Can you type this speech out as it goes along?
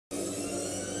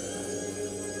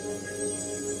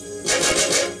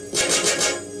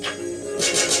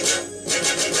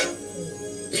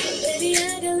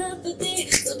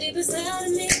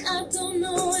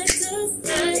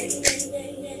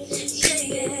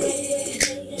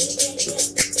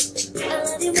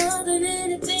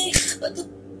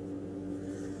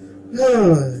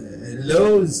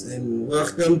Hello and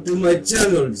welcome to my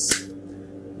channels.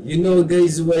 You know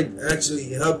guys what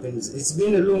actually happens, it's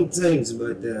been a long time,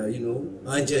 but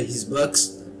Anja is back,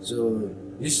 so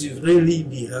you should really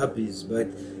be happy. But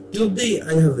today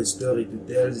I have a story to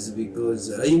tell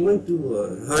because I went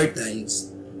to hard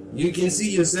times. You can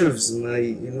see yourselves,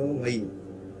 my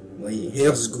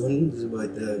hair's gone,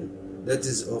 but that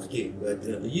is okay. But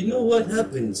you know what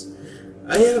happens?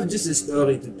 I have just a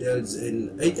story to tell,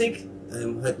 and I think I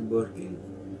am heartbroken.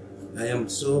 I am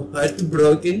so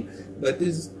heartbroken, but it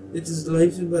is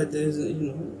life. But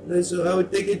so I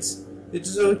would think it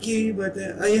is okay. But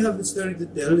I have a story to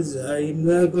tell. I'm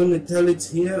not gonna tell it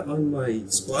here on my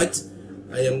spot.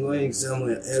 I am going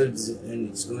somewhere else, and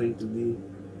it's going to be,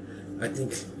 I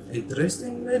think,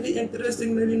 interesting. Maybe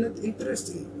interesting, maybe not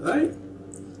interesting. Alright.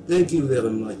 Thank you very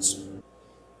much.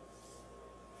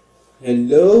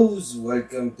 Hello,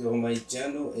 welcome to my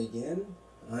channel again.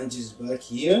 Anja's back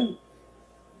here.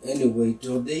 Anyway,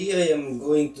 today I am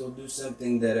going to do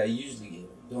something that I usually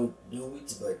don't do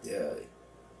it, but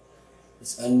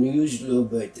it's unusual,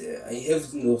 but I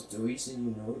have no choice.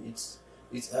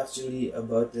 It's actually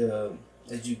about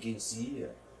as you can see,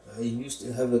 I used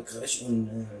to have a crush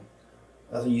on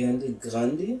Ariana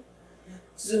Grande.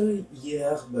 So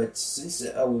yeah, but since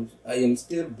I am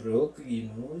still broke,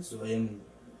 so I am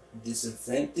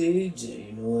disadvantaged,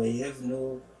 I have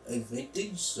no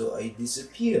advantage, so I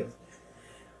disappear.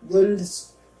 Well,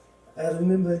 I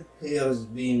remember I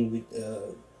being with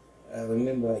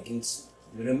I can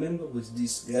remember with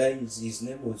this guy. His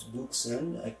name was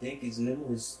Bookson. I think his name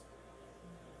was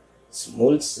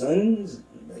Small Son,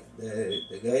 like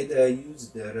the guy that I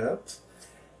used the rap.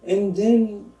 And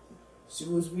then she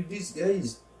was with these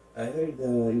guys. I heard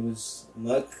it was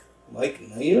Mike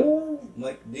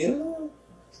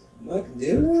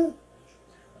Dilla,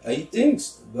 I think,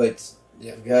 but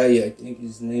the guy, I think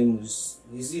his name was,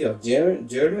 is he a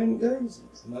German guy?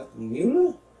 Mark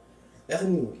Mueller?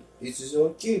 Anyway, it is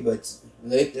okay, but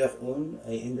later on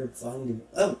I ended up finding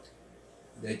out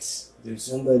that there's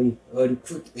somebody already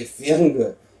put a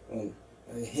finger on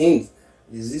a hand.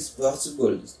 Is this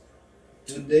possible?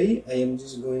 Today I am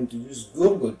just going to use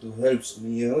Google to help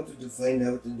me out to find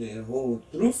out the whole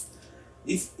truth.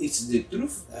 If it's the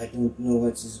truth, I don't know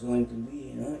what is going to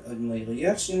be my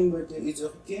reaction, but it's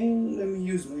okay. Let me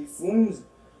use my phone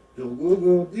to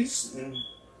Google this. And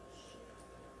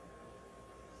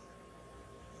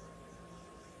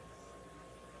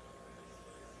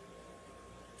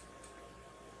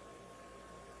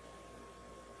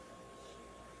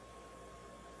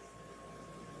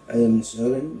I am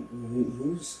sorry,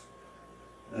 who's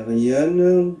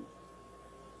Ariana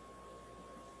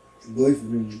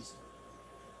boyfriend?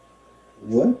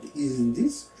 What is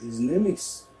this? His name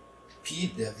is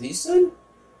P. Davidson?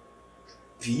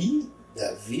 P.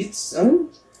 Davidson?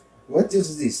 What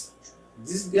is this?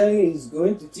 This guy is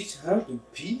going to teach how to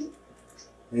pee?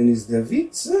 And is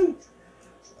Davidson?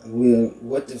 Well,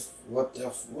 what is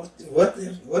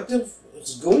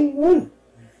going on?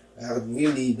 I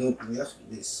really don't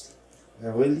like this. I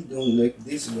really don't like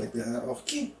this, but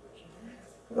okay.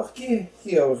 Okay,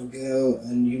 here we go,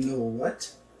 and you know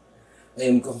what? I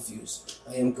am confused.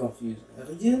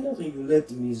 Ariana, you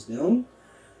let me down.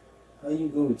 How you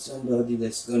go with somebody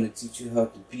that's gonna teach you how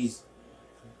to pee?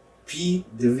 P.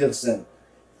 Davidson.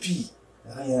 P.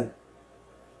 Ariana.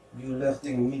 You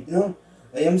letting me down?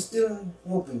 I am still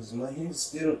open. My hand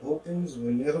still opens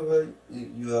whenever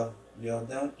you are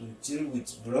down to chill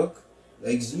with broke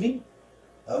like me.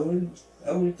 I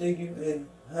will take you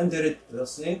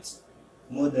 100%,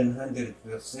 more than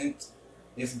 100%,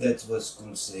 if that's what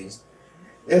school says.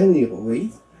 Anyway,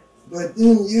 but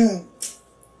then yeah,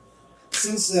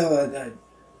 since that,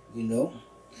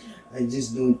 I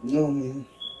just don't know, man.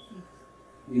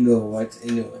 You know what?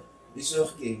 Anyway, it's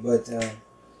okay. But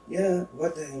yeah,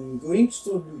 what I'm going to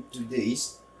do today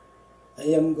is I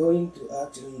am going to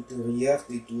actually react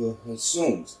to her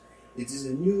songs. It is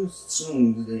a new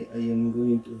song that I am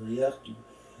going to react to,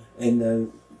 and I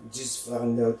just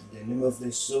found out the name of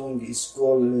the song is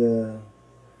called.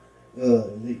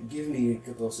 Give me a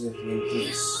couple seconds,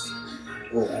 please.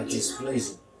 Oh, I just played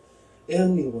it.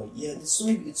 Anyway, yeah, the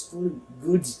song it's called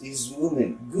 "Good Is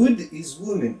Woman." Good is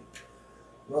woman.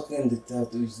 What kind of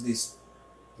title is this?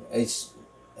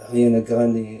 Ariana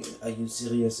Grande, are you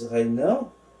serious right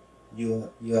now? You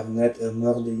are not a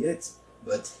murder yet,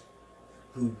 but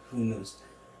who knows?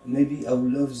 Maybe I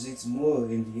will love it more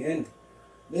in the end.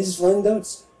 Let's find out.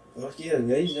 Okay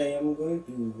guys, I am going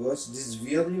to watch this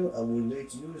video. I will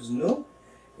let you know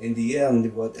in the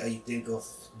end what I think of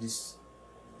this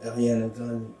Ariana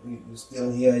Grande.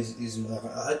 Still here is my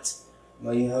heart,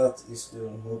 My heart is still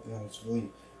hoping for you.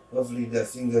 Hopefully the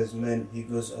fingers man, he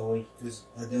goes away, because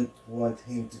I don't want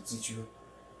him to teach you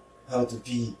how to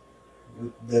pee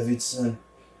with David's son.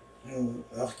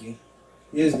 Okay,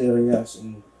 here's the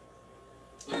reaction.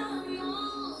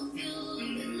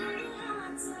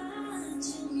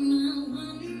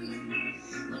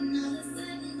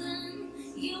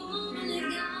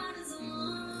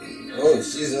 Oh,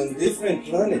 she's on different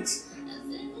planets.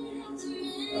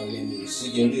 I mean,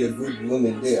 she can be a good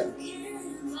woman there.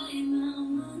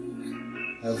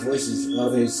 Her voice is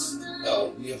always,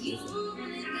 oh, beautiful.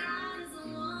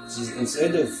 She's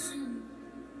inside of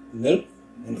milk,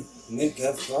 and milk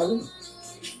have problem?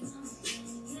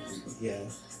 Yeah.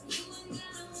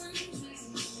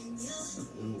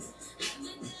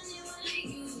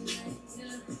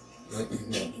 What is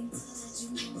that?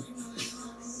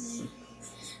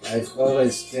 I've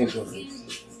always think of it.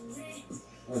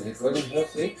 Oh, they calling her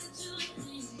fake?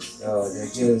 Oh, the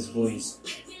girl's voice.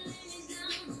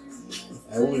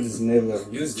 I would never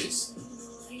use this.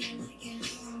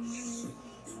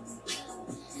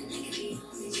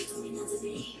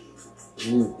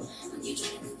 Ooh.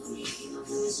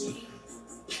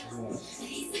 Oh.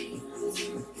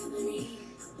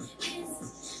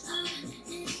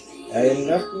 I am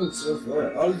laughing so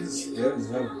far. All these girls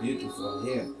have beautiful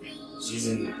hair. She's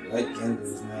in white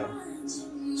candles now.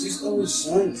 She's always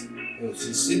shines. Oh,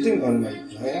 she's sitting on my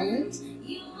planet?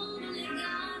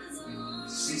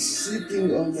 She's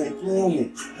sitting on my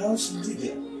planet. How she did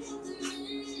it?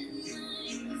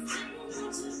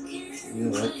 You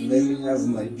know what? Let me have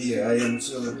my beer. I am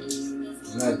so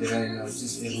mad right now.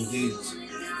 She's engaged.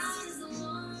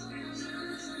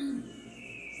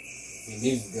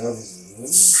 Believe God is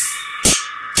good.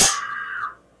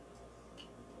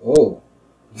 Oh.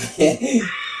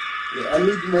 Yeah, I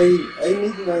need my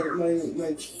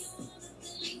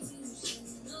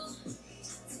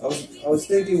I was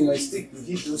thinking my stick to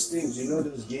hit those things, you know,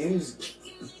 those games.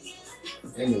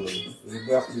 Anyway, we're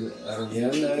back to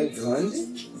Ariana Grande.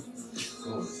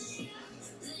 Oh,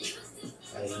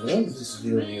 I love this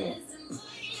video.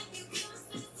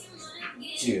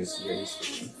 Cheers, guys.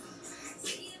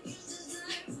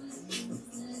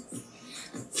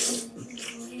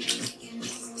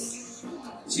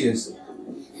 Cheers.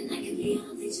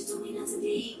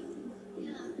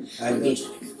 I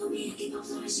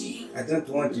don't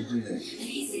want to do that.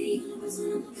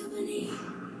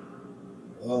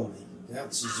 Oh my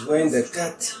God, she's wearing the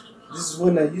cat. This is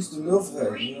when I used to love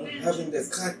her, you know, having the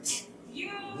cat.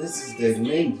 This is the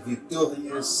name,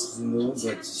 Victorious, you know,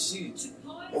 but she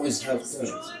always have turns.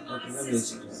 Okay, let me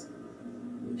see that.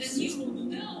 Then you will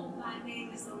know my name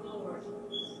is the Lord,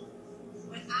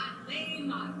 when I lay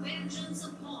my vengeance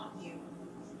upon you.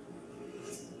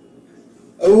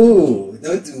 Oh,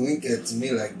 don't wink at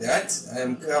me like that. I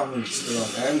am calm and strong.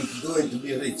 I am going to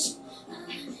be rich.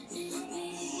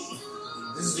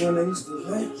 This is when I used to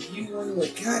like you want a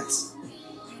cat.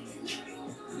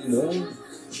 You know,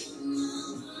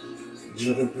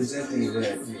 you're representing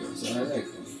that, you know, so I like it.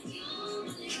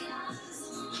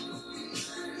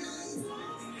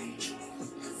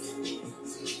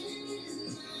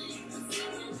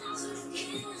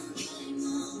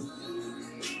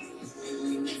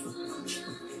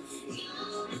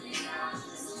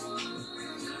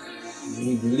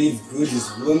 You believe good is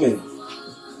woman.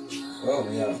 Oh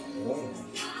yeah. Oh.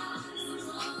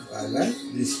 I like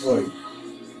this boy.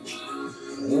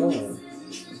 Oh.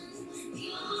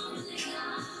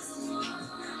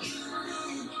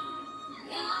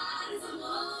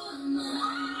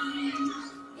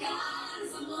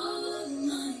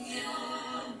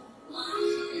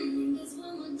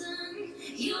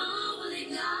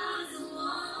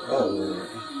 Oh.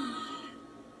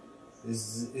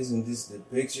 Isn't this the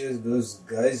pictures those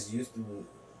guys used to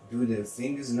do their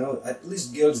fingers? Now at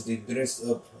least girls, they dress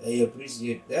up. I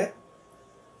appreciate that.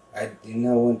 I did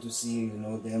not want to see, you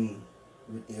know, them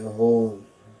with their whole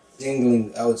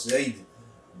tingling outside.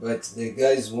 But the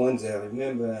guys ones, I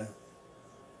remember,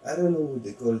 I don't know what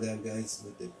they call them guys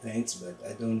with the pants, but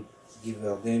I don't give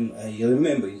a damn. I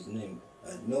remember his name.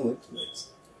 I know it, but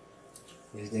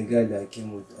he's the guy that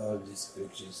came with all these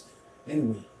pictures.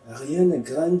 Anyway, Ariana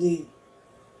Grande,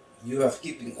 you are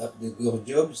keeping up the good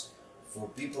jobs for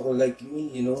people like me,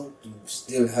 you know, to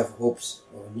still have hopes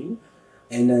on you,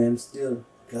 and I am still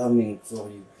coming for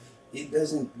you. It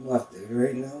doesn't matter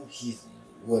right now.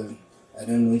 Well, I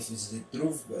don't know if it's the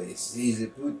truth, but it says they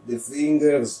put the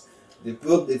fingers, the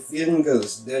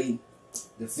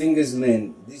fingers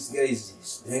man. This guy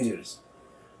is dangerous.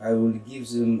 I will give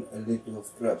them a little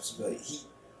of craps, but he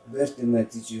better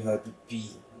not teach you how to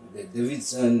pee. The David's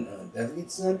son,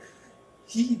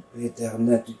 he better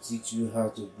not to teach you how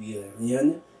to be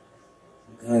Ariana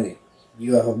Grande.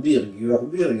 You are big,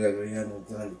 Ariana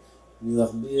Grande. You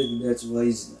are big, that's why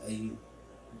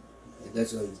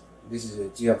this is a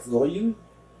cheer for you.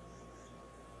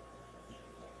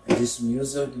 This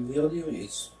music video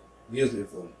is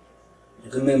beautiful.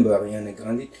 Remember, Ariana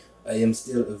Grande, I am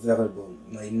still available.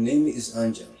 My name is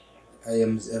Anja. I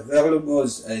am available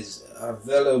as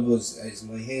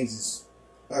my hands is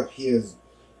up here.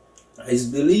 I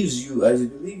believe you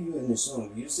in the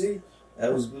song. You say, I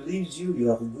believe you,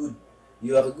 you are good.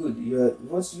 You are good.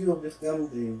 Once you become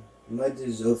the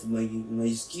mothers of my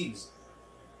kids,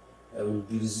 I will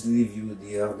believe you,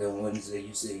 they are the ones that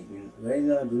you say. Right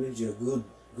now, I believe you are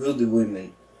good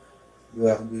women. You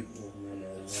are good women,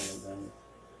 Ariana Grande.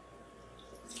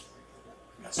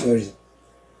 Sorry,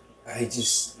 I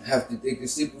just have to take a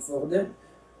sip for them.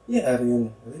 Yeah,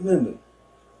 Ariana, remember,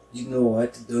 you know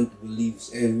what? Don't believe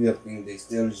everything they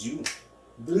tell you.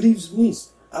 Believes me.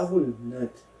 I will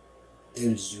not tell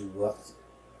you what's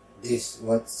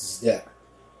that.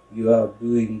 You are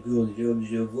doing good job.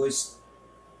 Your voice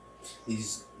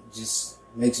is just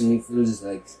makes me feel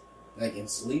like I can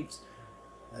sleep.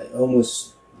 I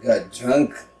almost got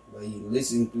drunk by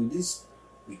listening to this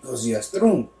because you are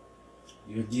strong.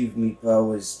 You give me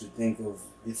powers to think of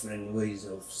different ways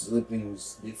of sleeping,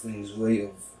 different way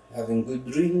of having good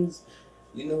dreams.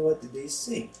 You know what they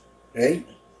say, right?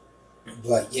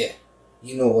 But yeah,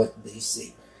 you know what they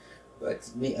say.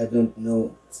 But me, I don't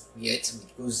know yet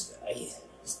because I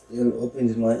still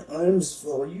opened my arms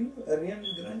for you,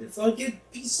 Ariana Grande.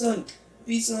 Forget peace on.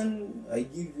 I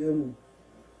give him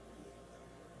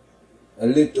a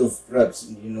lot of props.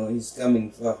 He's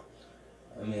coming far.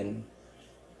 I mean,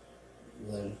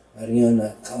 well,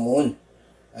 Ariana, come on.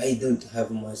 I don't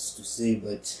have much to say,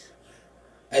 but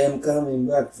I am coming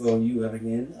back for you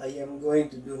again. I am going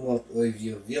to do more of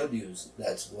your videos.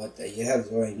 That's what I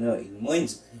have right now in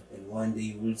mind. And one day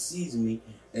you will see me,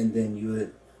 and then you will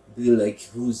be like,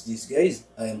 who's this guy?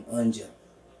 I am Anja.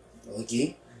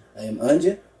 Okay? I am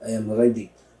Anja. I am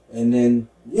ready. And then,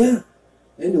 yeah.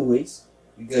 Anyways,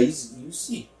 you guys, you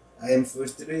see, I am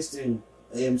frustrated.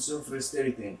 I am so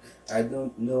frustrated. I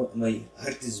don't know. My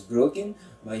heart is broken.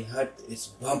 My heart is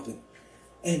bumping.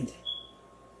 And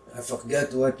I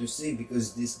forgot what to say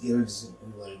because this girl's,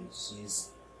 well,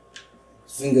 she's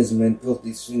fingers, man, put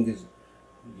these fingers.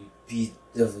 You P.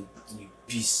 David, you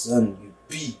P. Son, you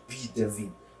P.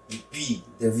 David, you P.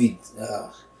 David.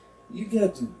 You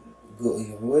got to go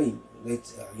your way. Let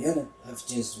Ariana have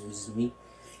chance with me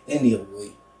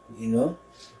anyway,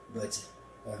 But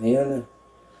Ariana,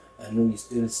 I know you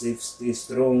still safe, stay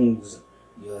strong.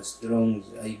 You are strong.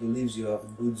 I believe you are a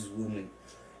good woman.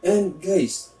 And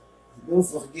guys, don't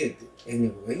forget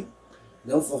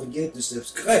to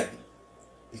subscribe,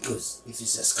 because if you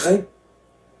subscribe,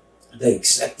 they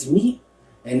accept me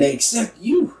and they accept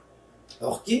you.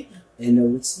 Okay? And I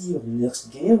will see you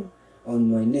next game on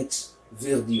my next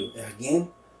video again.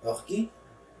 Okay?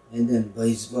 And then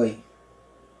bye.